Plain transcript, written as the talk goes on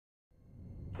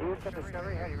A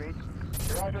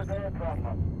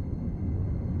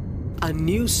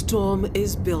new storm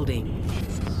is building.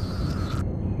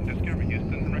 Discovery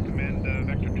Houston, recommend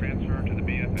vector transfer to the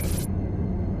BFS.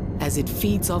 As it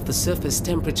feeds off the surface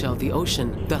temperature of the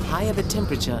ocean, the higher the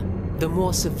temperature, the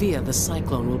more severe the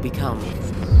cyclone will become.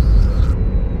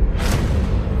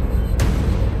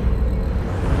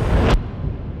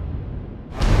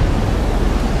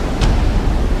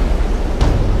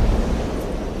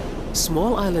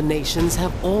 Small island nations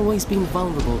have always been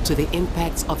vulnerable to the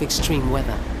impacts of extreme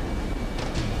weather.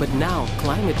 But now,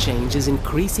 climate change is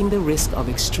increasing the risk of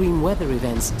extreme weather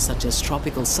events such as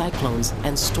tropical cyclones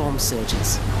and storm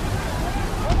surges.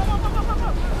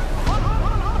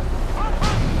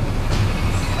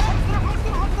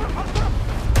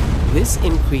 This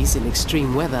increase in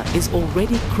extreme weather is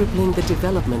already crippling the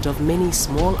development of many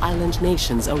small island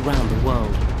nations around the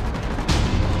world.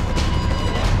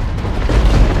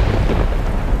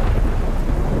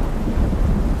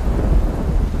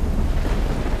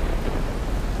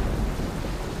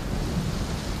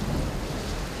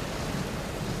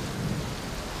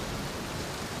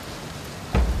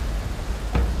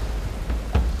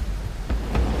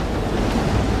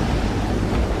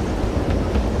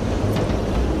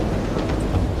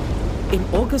 In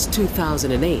August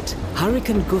 2008,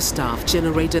 Hurricane Gustav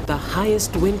generated the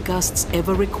highest wind gusts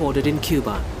ever recorded in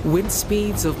Cuba. Wind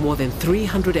speeds of more than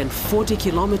 340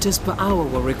 kilometers per hour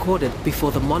were recorded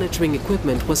before the monitoring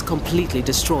equipment was completely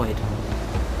destroyed.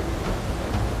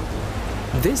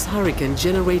 This hurricane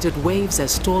generated waves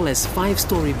as tall as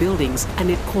 5-story buildings, and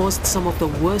it caused some of the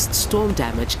worst storm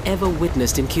damage ever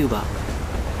witnessed in Cuba.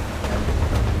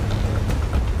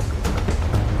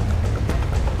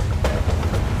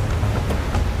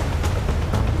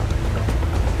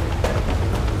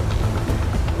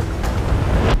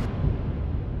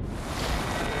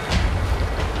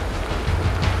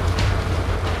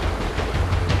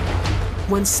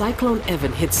 When Cyclone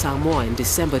Evan hit Samoa in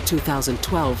December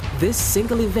 2012, this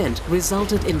single event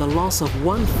resulted in the loss of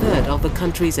 1/3 of the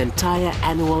country's entire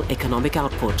annual economic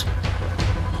output.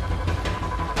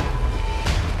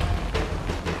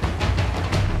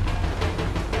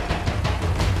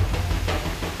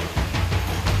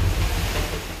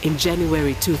 In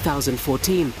January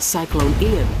 2014, Cyclone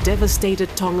Ian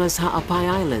devastated Tonga's Ha'apai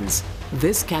Islands.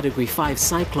 This Category 5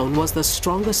 cyclone was the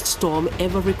strongest storm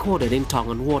ever recorded in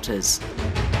Tongan waters.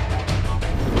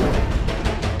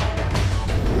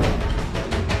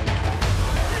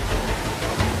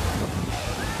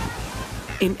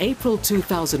 In April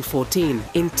 2014,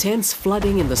 intense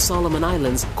flooding in the Solomon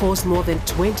Islands caused more than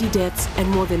 20 deaths and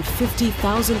more than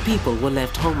 50,000 people were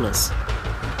left homeless.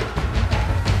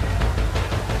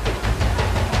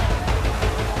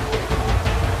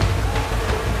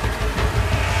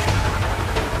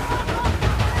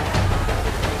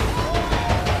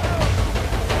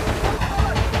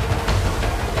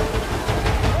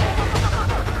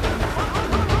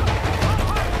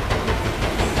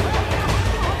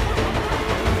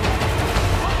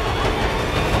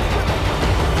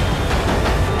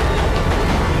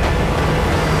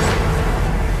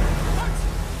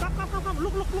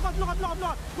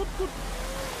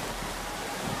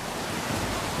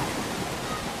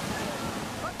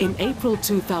 In April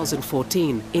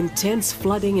 2014, intense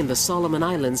flooding in the Solomon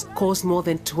Islands caused more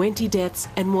than 20 deaths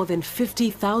and more than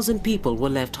 50,000 people were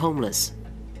left homeless.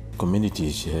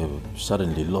 Communities have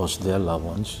suddenly lost their loved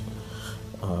ones,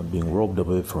 being robbed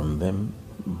away from them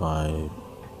by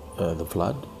the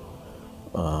flood.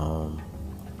 A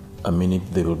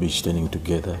minute they will be standing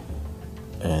together,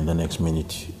 and the next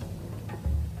minute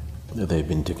they've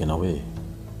been taken away.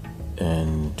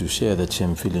 And to share that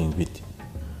same feeling with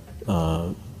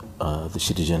the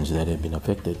citizens that have been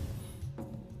affected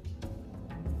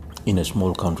in a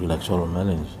small country like Solomon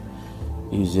Islands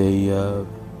is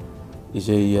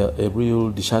a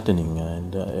real disheartening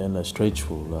and a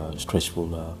stressful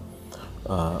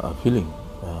feeling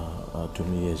to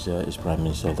me as Prime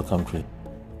Minister of the country.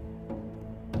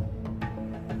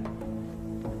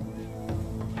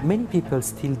 Many people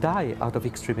still die out of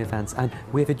extreme events, and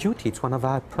we have a duty, it's one of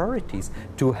our priorities,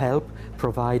 to help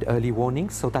provide early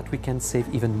warnings so that we can save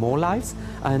even more lives,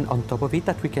 and on top of it,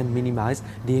 that we can minimize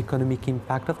the economic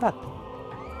impact of that.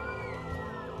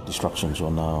 Destructions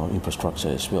on our infrastructure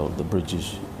as well, the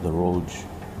bridges, the roads,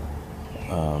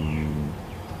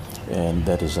 and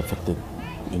that has affected,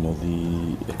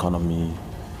 the economy,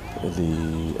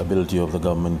 the ability of the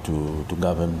government to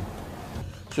govern.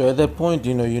 So at that point,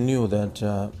 you knew that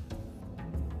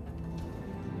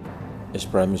as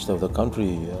Prime Minister of the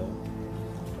country,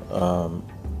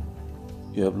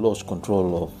 you have lost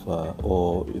control of,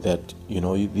 or that,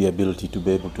 the ability to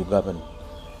be able to govern.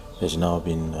 has now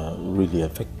been really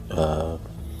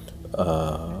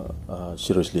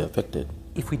seriously affected.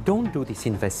 If we don't do this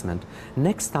investment,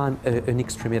 next time an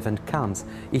extreme event comes,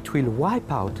 it will wipe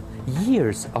out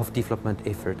years of development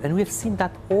effort. And we have seen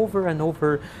that over and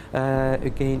over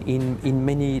again in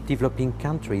many developing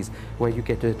countries, where you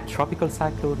get a tropical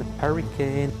cyclone, a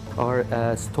hurricane, or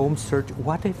a storm surge,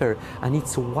 whatever, and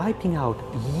it's wiping out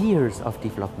years of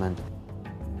development.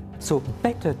 So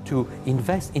better to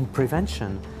invest in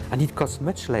prevention, and it costs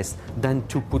much less than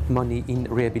to put money in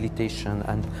rehabilitation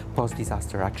and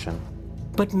post-disaster action.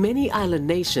 But many island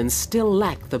nations still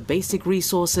lack the basic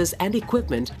resources and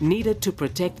equipment needed to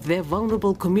protect their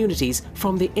vulnerable communities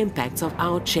from the impacts of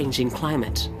our changing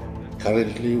climate.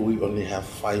 Currently, we only have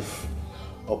 5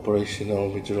 operational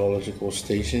meteorological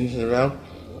stations around,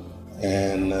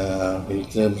 and in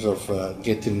terms of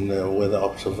getting weather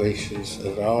observations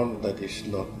around, that is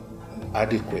not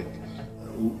adequate.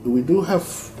 We do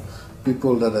have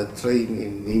people that are trained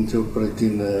in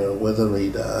interpreting weather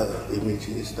radar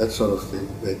images, that sort of thing,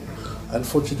 but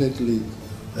unfortunately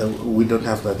we don't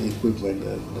have that equipment,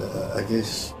 and I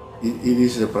guess it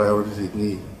is a priority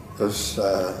need, because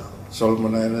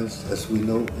Solomon Islands, as we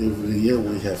know, every year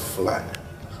we have flood,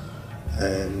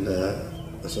 and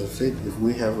as I said, if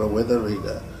we have a weather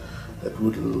radar, that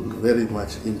would very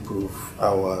much improve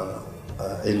our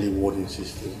early warning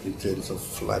system in terms of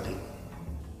flooding.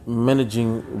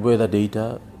 Managing weather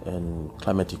data and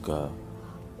climatic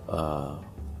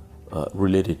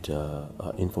related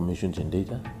information and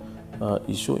data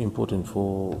is so important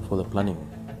for the planning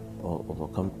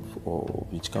of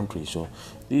each country. So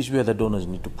this is where the donors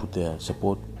need to put their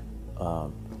support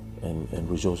and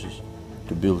resources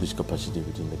to build this capacity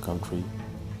within the country,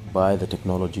 buy the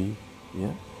technology,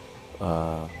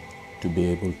 to be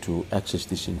able to access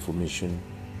this information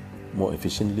more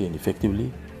efficiently and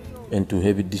effectively, and to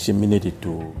have it disseminated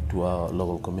to our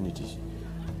local communities.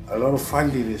 A lot of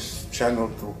funding is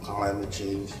channeled through climate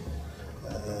change,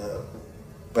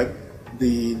 but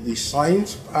the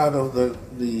science part of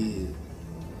the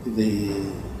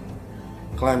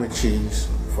climate change,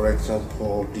 for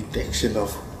example, detection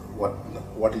of what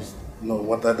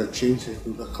are the changes to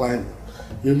the climate,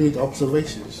 you need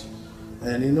observations,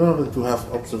 and in order to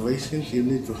have observations, you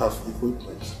need to have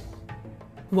equipment.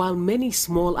 While many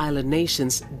small island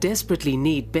nations desperately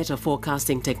need better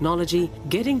forecasting technology,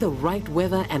 getting the right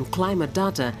weather and climate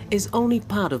data is only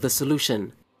part of the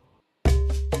solution.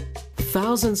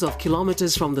 Thousands of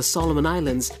kilometers from the Solomon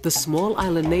Islands, the small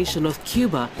island nation of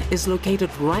Cuba is located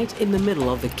right in the middle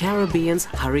of the Caribbean's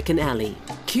Hurricane Alley.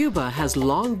 Cuba has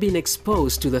long been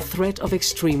exposed to the threat of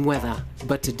extreme weather,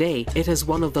 but today it has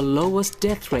one of the lowest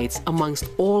death rates amongst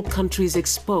all countries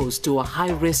exposed to a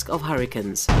high risk of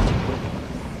hurricanes.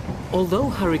 Although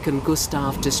Hurricane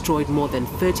Gustav destroyed more than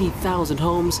 30,000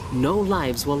 homes, no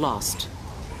lives were lost.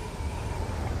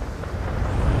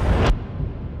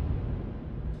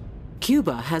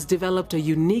 Cuba has developed a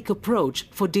unique approach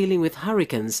for dealing with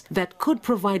hurricanes that could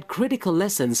provide critical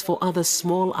lessons for other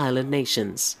small island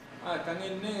nations.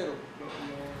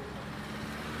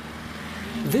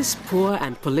 This poor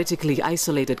and politically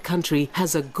isolated country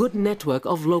has a good network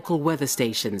of local weather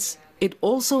stations. It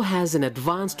also has an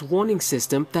advanced warning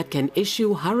system that can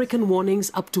issue hurricane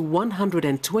warnings up to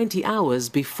 120 hours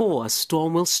before a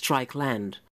storm will strike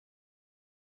land.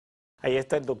 Ahí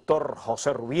está el doctor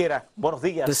José Rubiera. Buenos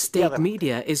días. The state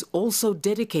media is also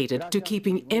dedicated to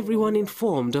keeping everyone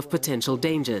informed of potential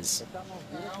dangers.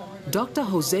 Dr.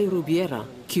 José Rubiera,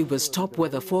 Cuba's top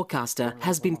weather forecaster,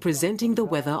 has been presenting the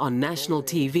weather on national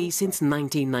TV since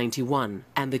 1991,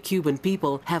 and the Cuban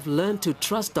people have learned to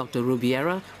trust Dr.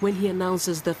 Rubiera when he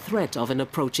announces the threat of an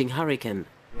approaching hurricane.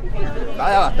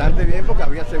 Vaya bastante bien porque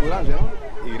había aseguranza, ¿no?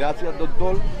 Y gracias al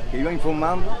doctor que iba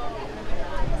informando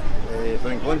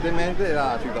frecuentemente de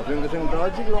la situación que se encontraba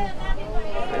el ciclón,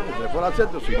 se fue al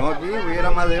centro, si no aquí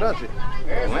hubiera más desgracia.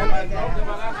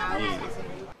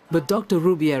 But Dr.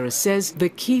 Rubiera says the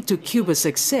key to Cuba's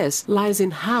success lies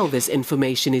in how this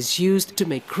information is used to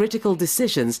make critical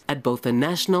decisions at both the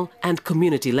national and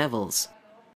community levels.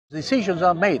 Decisions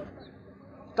are made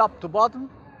top to bottom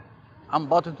and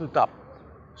bottom to top.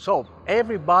 So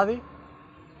everybody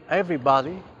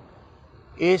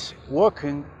is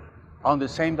working on the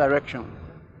same direction,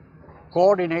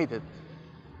 coordinated.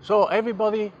 So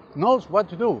everybody knows what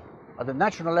to do at the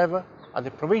national level, at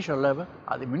the provincial level,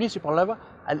 at the municipal level,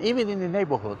 and even in the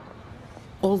neighborhood.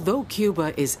 Although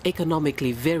Cuba is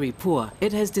economically very poor,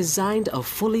 it has designed a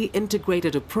fully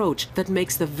integrated approach that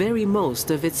makes the very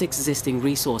most of its existing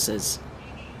resources.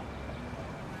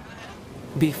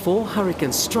 Before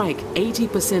hurricanes strike,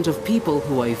 80% of people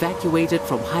who are evacuated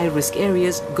from high-risk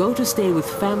areas go to stay with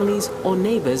families or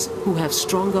neighbors who have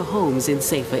stronger homes in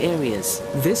safer areas.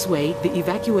 This way, the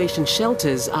evacuation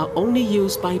shelters are only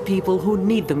used by people who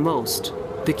need them most.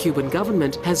 The Cuban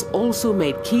government has also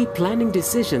made key planning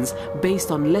decisions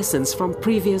based on lessons from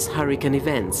previous hurricane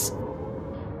events.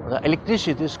 The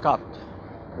electricity is cut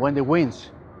when the winds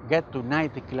get to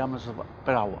 90 kilometers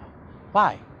per hour.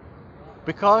 Why?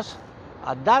 Because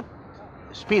at that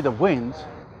speed of winds,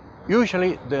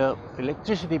 usually the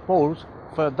electricity poles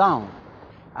fall down.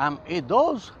 If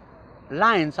those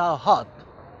lines are hot,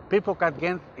 people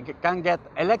can get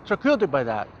electrocuted by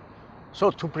that.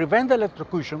 So to prevent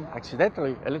electrocution,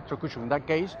 accidental electrocution in that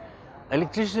case,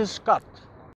 electricity is cut.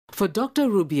 For Dr.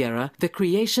 Rubiera, the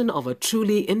creation of a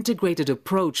truly integrated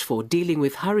approach for dealing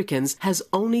with hurricanes has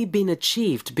only been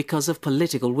achieved because of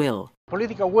political will.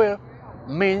 Political will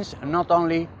means not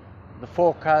only the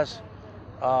forecast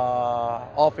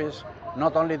office,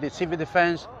 not only the civil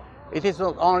defense, it is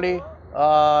not only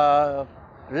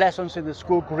lessons in the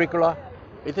school curricula,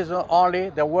 it is not only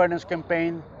the awareness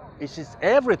campaign, it is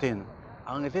everything.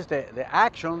 And it is the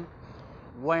action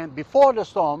before the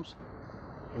storms,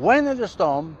 when in the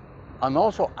storm, and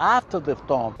also after the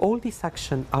storm. All these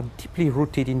actions are deeply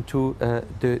rooted into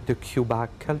the Cuba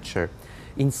culture.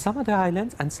 In some of the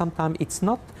islands, and sometimes it's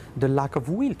not the lack of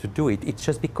will to do it, it's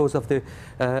just because of the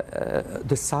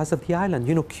size of the island.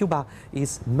 You know, Cuba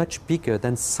is much bigger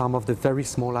than some of the very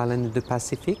small islands in the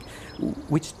Pacific,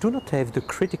 which do not have the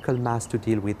critical mass to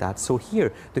deal with that. So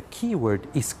here, the key word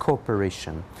is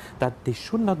cooperation, that they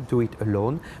should not do it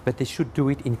alone, but they should do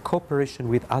it in cooperation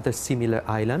with other similar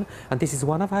islands. And this is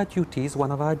one of our duties,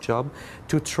 one of our jobs,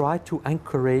 to try to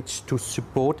encourage, to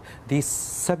support this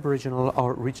sub-regional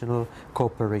or regional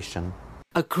cooperation.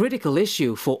 A critical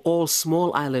issue for all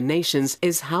small island nations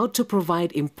is how to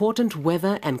provide important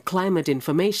weather and climate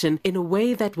information in a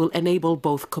way that will enable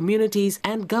both communities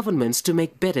and governments to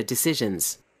make better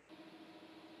decisions.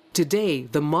 Today,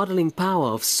 the modeling power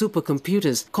of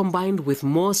supercomputers combined with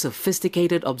more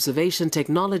sophisticated observation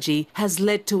technology has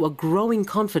led to a growing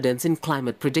confidence in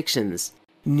climate predictions.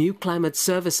 New climate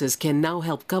services can now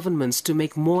help governments to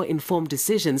make more informed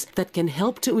decisions that can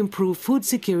help to improve food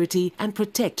security and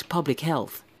protect public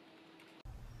health.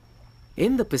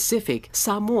 In the Pacific,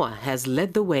 Samoa has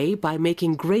led the way by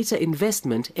making greater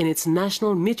investment in its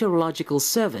National Meteorological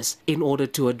Service in order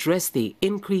to address the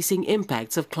increasing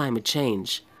impacts of climate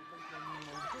change.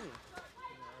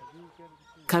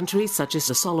 Countries such as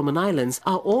the Solomon Islands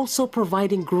are also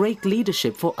providing great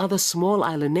leadership for other small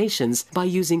island nations by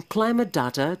using climate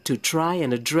data to try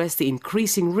and address the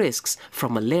increasing risks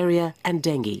from malaria and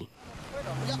dengue.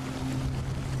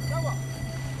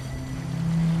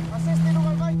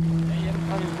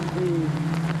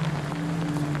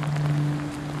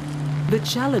 The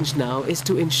challenge now is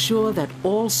to ensure that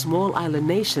all small island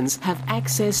nations have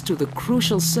access to the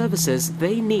crucial services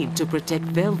they need to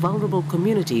protect their vulnerable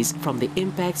communities from the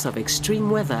impacts of extreme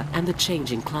weather and the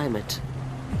changing climate.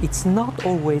 It's not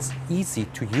always easy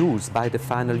to use by the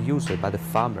final user, by the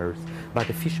farmers, by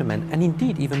the fishermen, and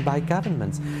indeed even by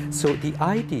governments. So the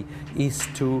idea is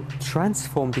to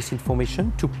transform this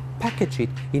information, to package it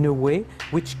in a way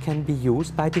which can be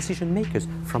used by decision makers,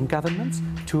 from governments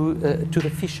to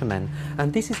the fishermen.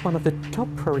 And this is one of the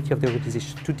top priorities of the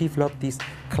organization, to develop these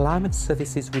climate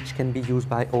services which can be used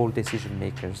by all decision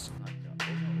makers.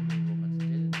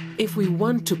 If we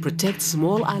want to protect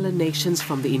small island nations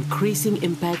from the increasing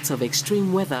impacts of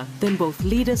extreme weather, then both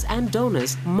leaders and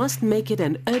donors must make it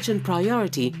an urgent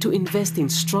priority to invest in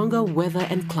stronger weather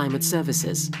and climate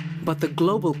services. But the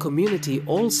global community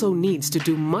also needs to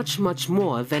do much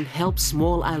more than help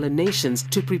small island nations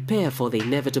to prepare for the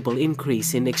inevitable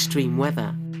increase in extreme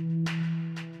weather.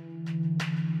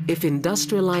 If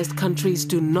industrialized countries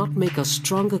do not make a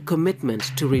stronger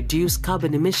commitment to reduce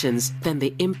carbon emissions, then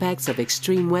the impacts of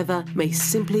extreme weather may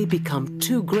simply become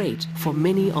too great for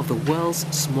many of the world's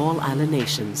small island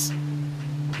nations.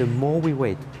 The more we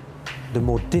wait, the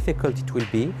more difficult it will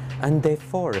be, and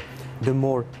therefore the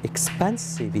more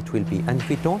expensive it will be. And if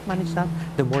we don't manage that,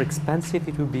 the more expensive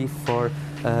it will be for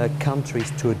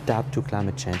countries to adapt to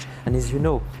climate change. And as you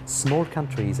know, small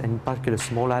countries, and in particular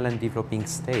small island developing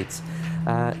states,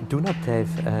 do not have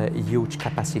a huge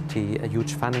capacity, a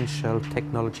huge financial,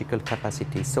 technological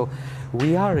capacity. So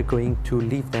we are going to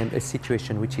leave them a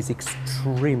situation which is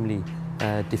extremely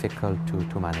difficult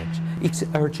to manage. It's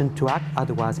urgent to act,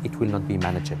 otherwise it will not be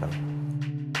manageable.